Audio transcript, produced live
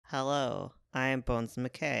Hello, I am Bones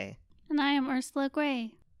McKay, And I am Ursula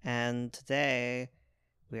Gray. and today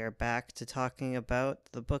we are back to talking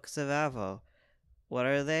about the books of Avo. What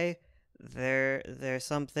are they? They're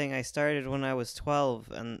something I started when I was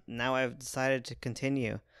 12, and now I've decided to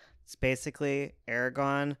continue. It's basically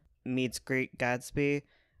Aragon meets Greek Gatsby,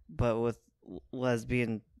 but with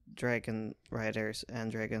lesbian dragon riders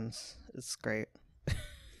and dragons. It's great.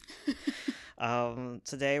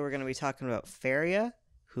 Today we're going to be talking about Feria,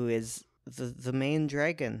 who is the main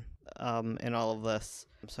dragon in all of this.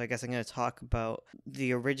 So I guess I'm going to talk about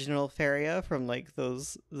the original Feria from like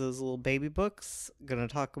those little baby books. I'm going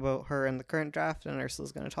to talk about her in the current draft, and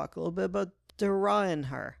Ursula's going to talk a little bit about drawing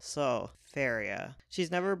her. So Feria,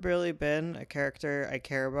 she's never really been a character I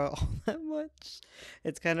care about all that much.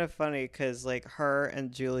 It's kind of funny because like her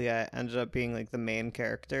and Juliet ended up being like the main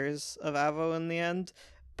characters of Avo in the end,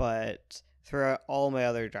 but throughout all my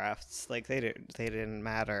other drafts, like they didn't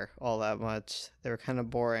matter all that much. They were kind of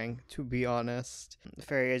boring, to be honest.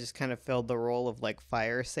 Feria just kind of filled the role of like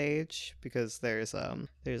fire sage because there's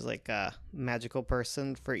like a magical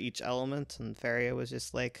person for each element, and Feria was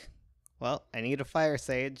just like, well, I need a fire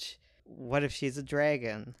sage. What if she's a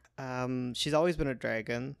dragon? She's always been a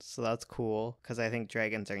dragon, so that's cool because I think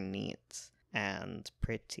dragons are neat and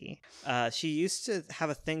pretty. She used to have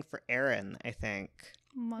a thing for Aaron, I think.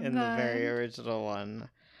 Oh my In God. the very original one,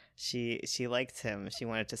 she liked him. She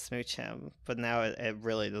wanted to smooch him, but now it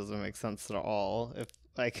really doesn't make sense at all. If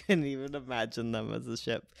I can even imagine them as a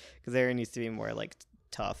ship, because Aaron used to be more like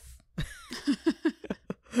tough.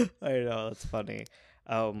 I know, that's funny.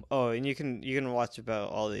 And you can watch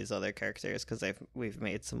about all these other characters because we've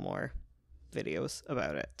made some more videos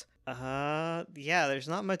about it. Yeah, there's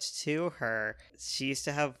not much to her. She used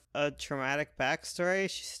to have a traumatic backstory.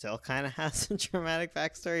 She still kind of has a traumatic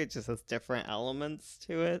backstory. It just has different elements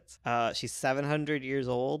to it. She's 700 years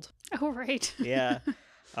old. Oh, right. Yeah.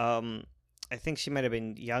 I think she might have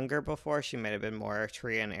been younger before. She might have been more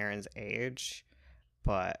Tree and Aaron's age,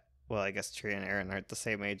 but well, I guess Tree and Aaron aren't the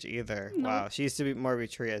same age either. Nope. Wow, she used to be more be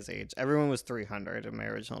Tria's age. Everyone was 300 in my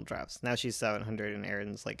original drafts. Now she's 700 and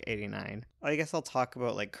Aaron's like 89. I guess I'll talk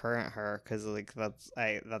about like current her because like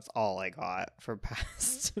that's all I got for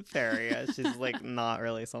past Feria. She's like not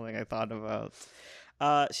really something I thought about.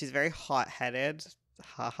 She's very hot-headed.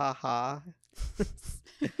 Ha ha ha.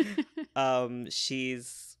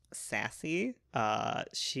 She's sassy.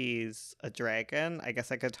 She's a dragon. I guess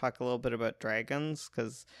I could talk a little bit about dragons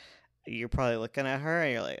because you're probably looking at her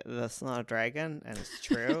and you're like, that's not a dragon, and it's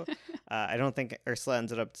true. I don't think Ursula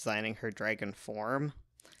ended up designing her dragon form.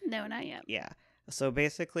 No, not yet. Yeah. So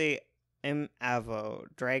basically, in Avo,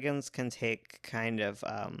 dragons can take kind of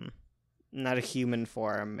not a human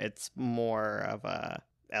form. It's more of a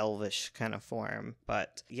elvish kind of form.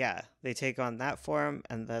 But yeah, they take on that form,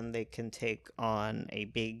 and then they can take on a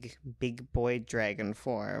big boy dragon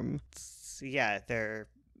form. Yeah, they're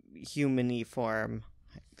human-y form,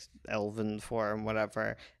 elven form,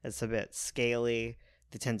 whatever. It's a bit scaly.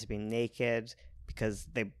 They tend to be naked because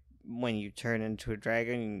when you turn into a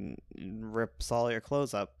dragon, it rips all your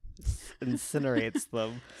clothes up, incinerates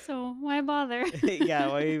them. So why bother? Yeah,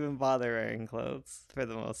 why even bother wearing clothes for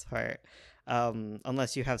the most part?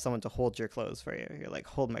 Unless you have someone to hold your clothes for you. You're like,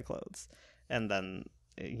 hold my clothes. And then,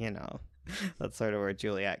 that's sort of where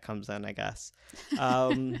Juliet comes in, I guess.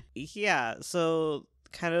 Yeah, so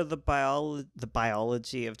kind of the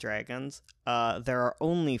biology of dragons. There are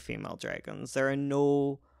only female dragons. There are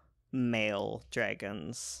no male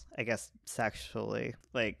dragons, I guess, sexually.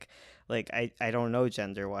 Like I don't know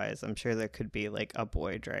gender wise. I'm sure there could be like a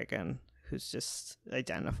boy dragon who's just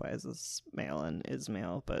identifies as male and is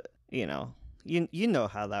male, but you know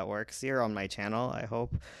how that works. You're on my channel, I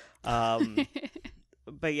hope.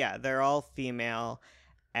 But yeah, they're all female,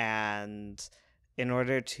 and in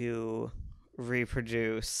order to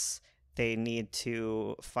reproduce, they need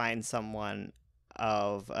to find someone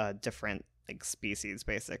of a different like species,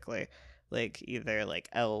 basically, like either like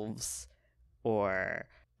elves or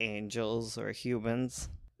angels or humans.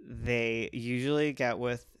 They usually get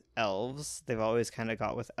with elves. They've always kind of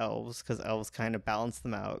got with elves because elves kind of balance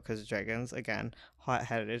them out, because dragons, again,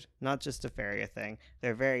 hot-headed, not just a Feria thing.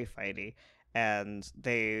 They're very fighty, and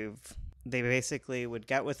they basically would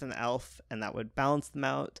get with an elf, and that would balance them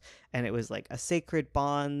out, and it was like a sacred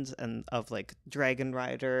bond and of like dragon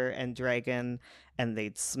rider and dragon, and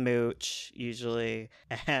they'd smooch usually,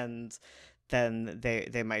 and then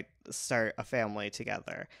they might start a family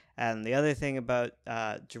together. And the other thing about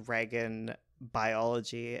dragon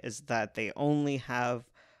biology is that they only have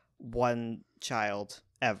one child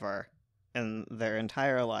ever in their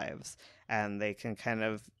entire lives, and they can kind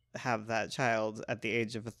of have that child at the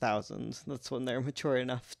age of 1,000. That's when they're mature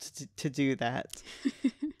enough to do that.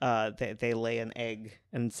 They lay an egg,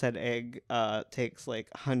 and said egg takes like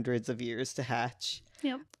hundreds of years to hatch.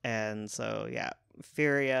 Yep. And so, yeah,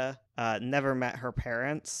 Feria never met her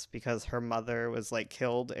parents because her mother was like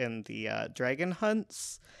killed in the dragon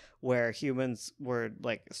hunts, where humans were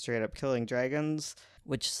like straight up killing dragons,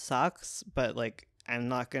 which sucks. But like, I'm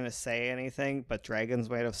not gonna say anything, but dragons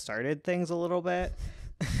might have started things a little bit.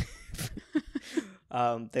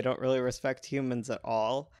 They don't really respect humans at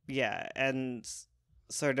all. Yeah, and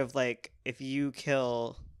sort of like if you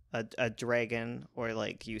kill a dragon or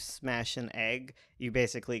like you smash an egg, you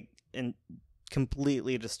basically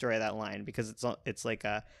completely destroy that line, because it's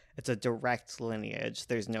a direct lineage.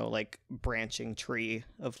 There's no like branching tree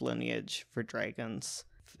of lineage for dragons,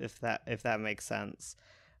 if that makes sense.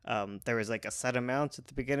 There was like a set amount at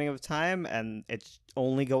the beginning of time, and it's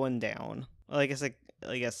only going down. Well, I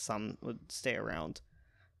guess some would stay around,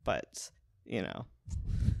 but you know,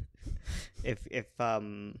 if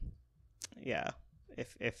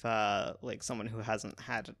like someone who hasn't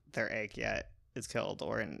had their egg yet is killed,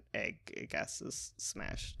 or an egg, I guess, is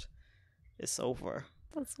smashed, it's over.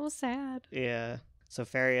 That's so sad. Yeah. So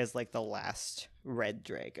Feria is like the last red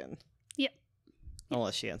dragon. Yep.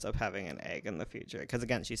 Unless she ends up having an egg in the future, because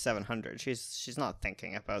again, she's 700. She's not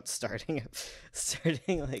thinking about starting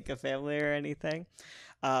like a family or anything.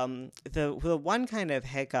 The one kind of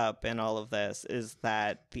hiccup in all of this is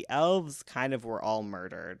that the elves kind of were all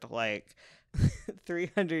murdered. Like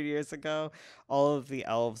 300 years ago, all of the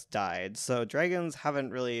elves died. So dragons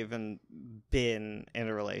haven't really even been in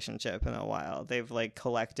a relationship in a while. They've like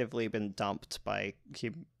collectively been dumped by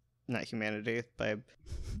not humanity, by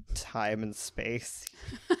time and space.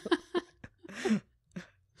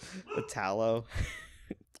 The tallow.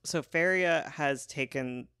 So Feria has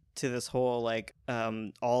taken to this whole like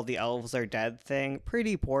all the elves are dead thing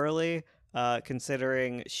pretty poorly,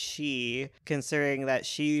 considering that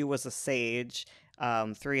she was a sage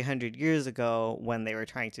 300 years ago when they were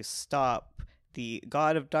trying to stop the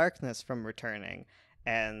god of darkness from returning.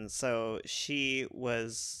 And so she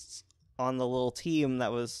was on the little team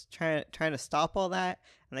that was trying to stop all that,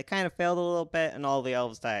 and they kind of failed a little bit, and all the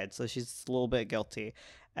elves died. So she's a little bit guilty,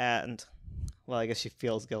 and well, I guess she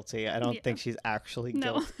feels guilty. I don't think she's actually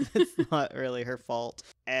guilty. It's not really her fault.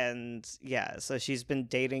 And yeah, so she's been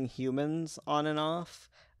dating humans on and off.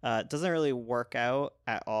 It doesn't really work out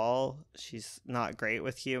at all. She's not great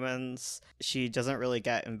with humans. She doesn't really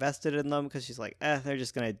get invested in them because she's like, they're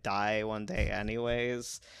just gonna die one day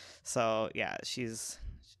anyways. So yeah, she's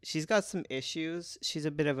got some issues. She's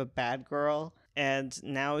a bit of a bad girl, and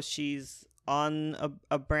now she's on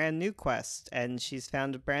a brand new quest, and she's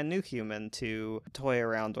found a brand new human to toy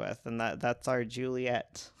around with, and that's our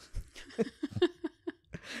Juliet.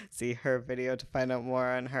 See her video to find out more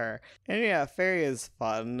on her. And yeah, Feria is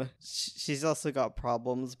fun. She's also got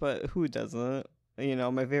problems, but who doesn't? You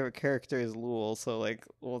know, my favorite character is Lul, so like,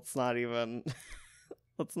 let's not even.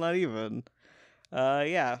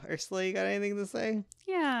 Yeah, Ursula, you got anything to say?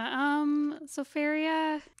 Yeah, so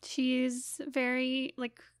Feria, she's very,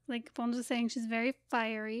 like Bones was saying, she's very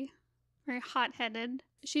fiery, very hot-headed.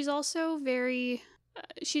 She's also very,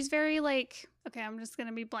 like, okay, I'm just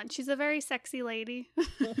gonna be blunt. She's a very sexy lady,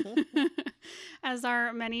 as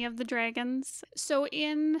are many of the dragons. So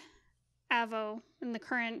in Avo, in the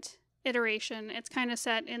current iteration, it's kind of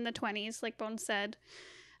set in the 20s, like Bones said.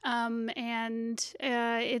 And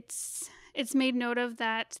it's made note of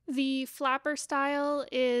that the flapper style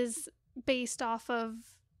is based off of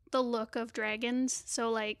the look of dragons.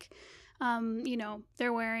 So like,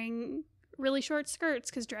 they're wearing really short skirts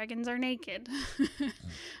because dragons are naked,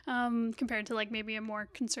 compared to like maybe a more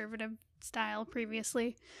conservative style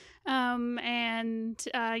previously. And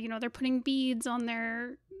they're putting beads on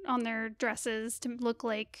their dresses to look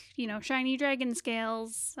like, shiny dragon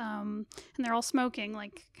scales. And they're all smoking,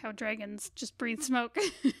 like how dragons just breathe smoke.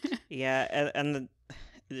 Yeah, and the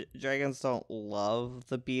dragons don't love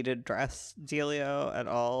the beaded dress dealio at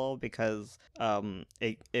all, because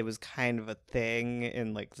it was kind of a thing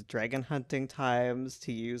in like the dragon hunting times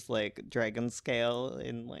to use like dragon scale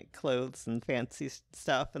in like clothes and fancy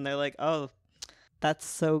stuff, and they're like, oh, that's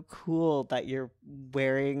so cool that you're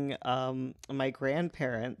wearing my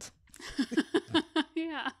grandparent.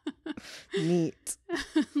 Yeah. Neat.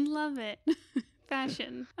 Love it.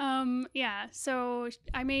 Fashion. Yeah, so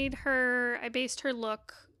I based her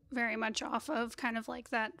look very much off of kind of like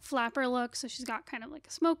that flapper look. So she's got kind of like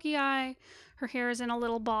a smoky eye. Her hair is in a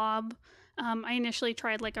little bob. I initially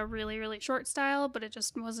tried like a really, really short style, but it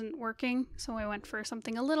just wasn't working. So I went for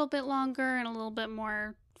something a little bit longer and a little bit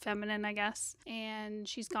more feminine, I guess. And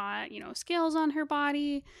she's got, scales on her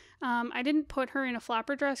body. I didn't put her in a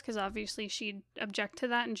flapper dress because obviously she'd object to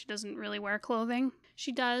that and she doesn't really wear clothing.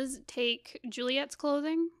 She does take Juliet's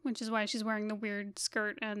clothing, which is why she's wearing the weird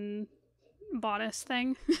skirt and bodice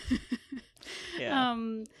thing. Yeah.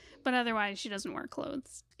 But otherwise she doesn't wear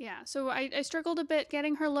clothes. Yeah, so I struggled a bit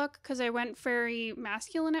getting her look because I went very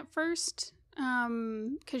masculine at first.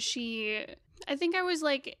 Because I think I was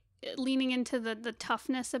like leaning into the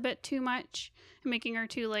toughness a bit too much and making her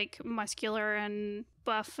too like muscular and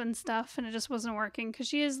buff and stuff, and it just wasn't working because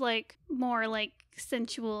she is like more like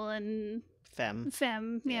sensual and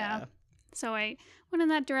femme. Yeah. So I went in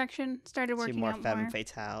that direction, started working more out femme more.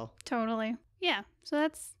 fatale. Totally. Yeah. So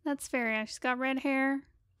that's Feria. She's got red hair.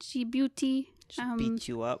 She beauty. She'll beat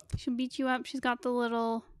you up. She'll beat you up. She's got the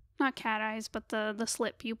little, not cat eyes, but the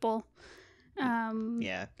slit pupil.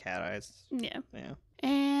 Yeah, cat eyes. Yeah. Yeah.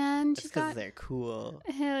 And It's she's because got they're cool.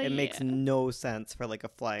 Hell It makes no sense for like a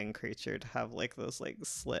flying creature to have like those like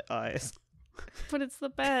slit eyes. But it's the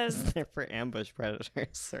best. They're for ambush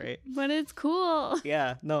predators, right? But it's cool.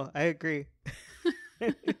 Yeah, no, I agree.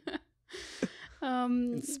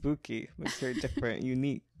 It's spooky. Makes her different,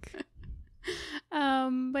 unique.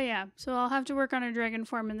 But yeah, so I'll have to work on her dragon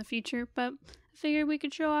form in the future, but I figured we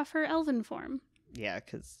could show off her elven form. Yeah,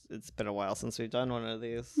 because it's been a while since we've done one of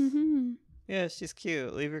these. Mm-hmm. Yeah, she's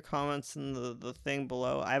cute. Leave your comments in the thing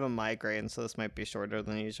below. I have a migraine, so this might be shorter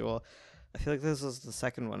than usual. I feel like this is the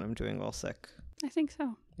second one I'm doing while sick. I think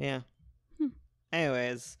so. Yeah.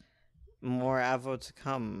 Anyways, more Avo to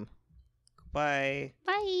come. Goodbye.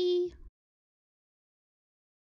 Bye.